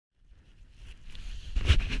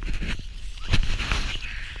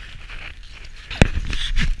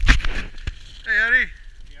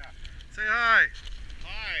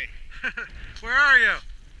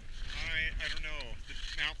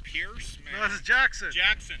Oh, this is Jackson.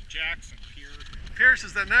 Jackson. Pierce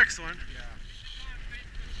is the next one. Yeah.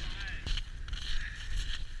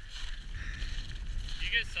 Do you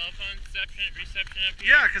get cell phone reception up here?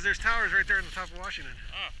 Yeah, because there's towers right there on the top of Washington.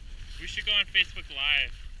 Oh, we should go on Facebook Live.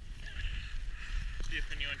 See if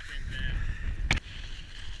anyone tunes in.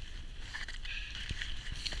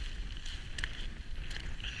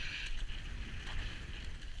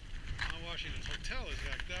 Washington's hotel is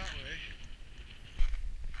back that way.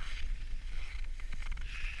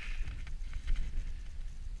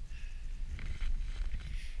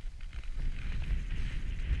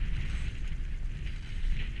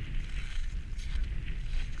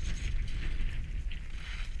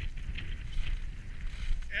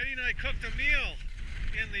 Eddie and I cooked a meal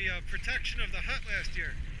in the protection of the hut last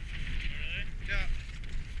year. Really? Yeah.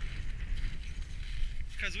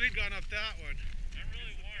 Because we'd gone up that one. I'm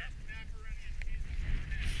really warm.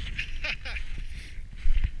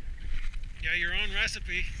 Yeah, your own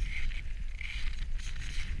recipe.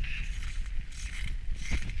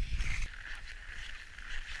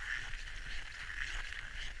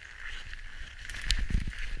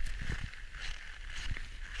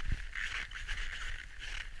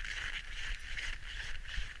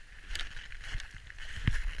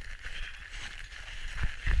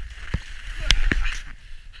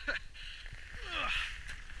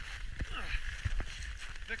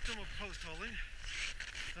 Victim of post holing.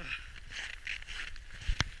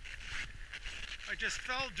 I just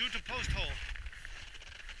fell due to post hole.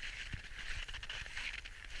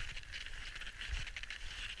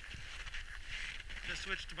 Just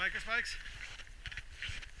switched to micro spikes?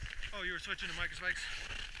 Oh, you were switching to micro spikes?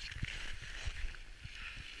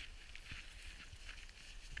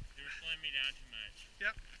 You were slowing me down too much.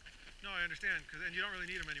 Yep. No, I understand, and you don't really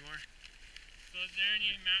need them anymore. So is there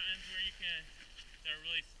any mountains where you can, that are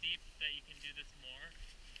really steep, that you can do this more?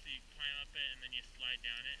 So you climb up it and then you slide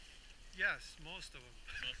down it? Yes, most of them.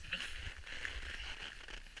 Most of them?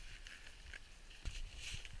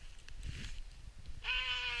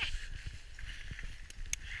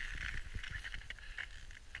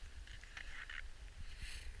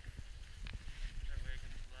 That way I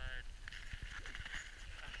can slide.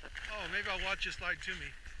 Oh, maybe I'll watch you slide to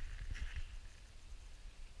me.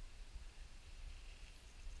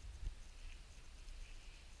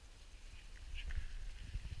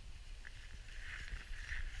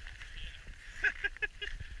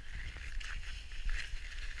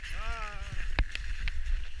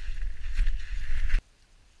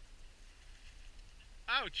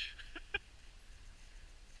 Ouch!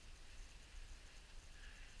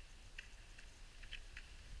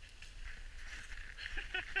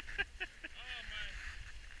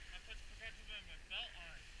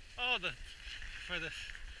 Oh, for the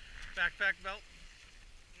backpack belt?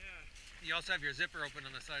 Yeah. You also have your zipper open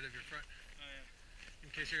on the side of your front. Oh yeah. In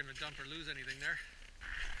case you're going to dump or lose anything there.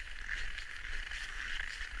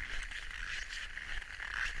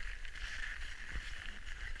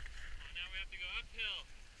 Oh, now we have to go uphill.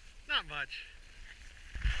 Not much.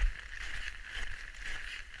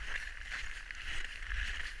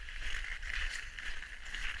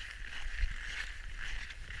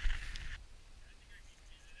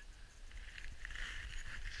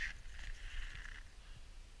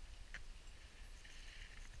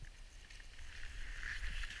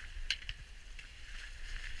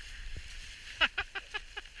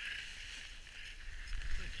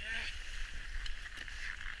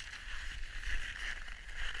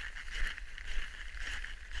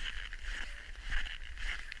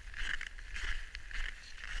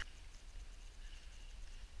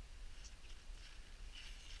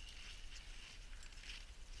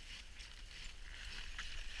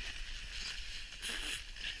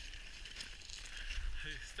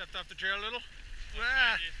 Stepped off the trail a little?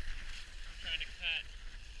 I'm trying to cut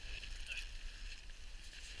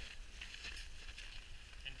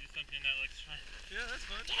and do something that looks fun. Yeah, that's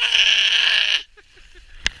fun.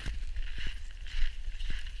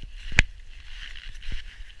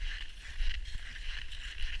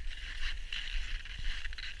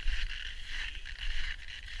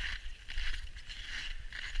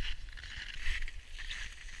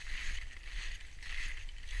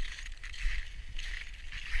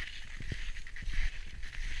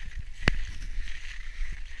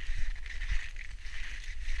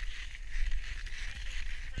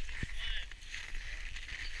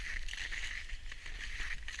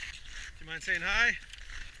 Mind saying hi?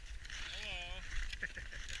 Hello.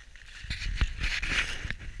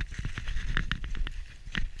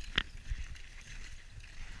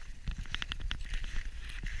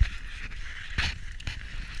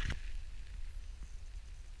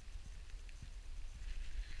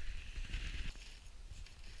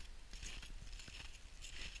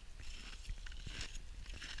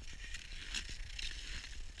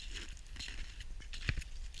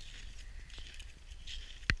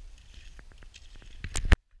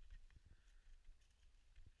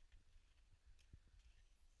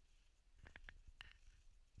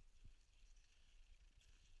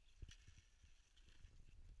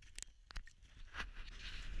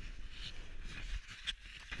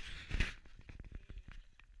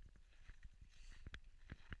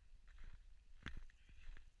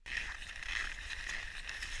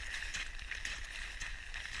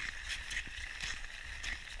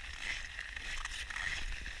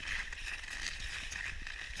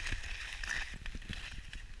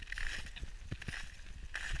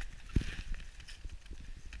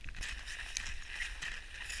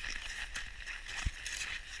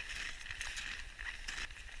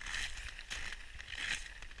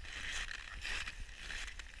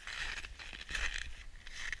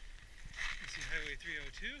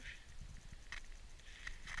 too.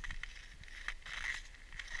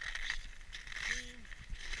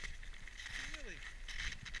 Really?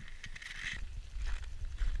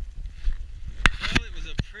 Well, it was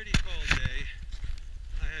a pretty cold day.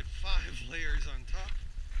 I had 5 layers on top,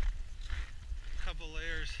 a couple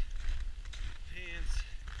layers, pants,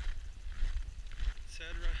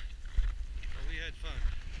 etc. But we had fun.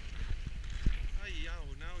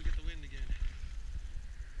 Ay-yow, now we get the wind again.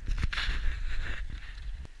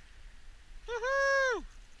 Woohoo!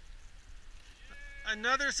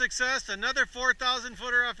 Another success, another 4,000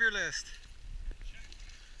 footer off your list.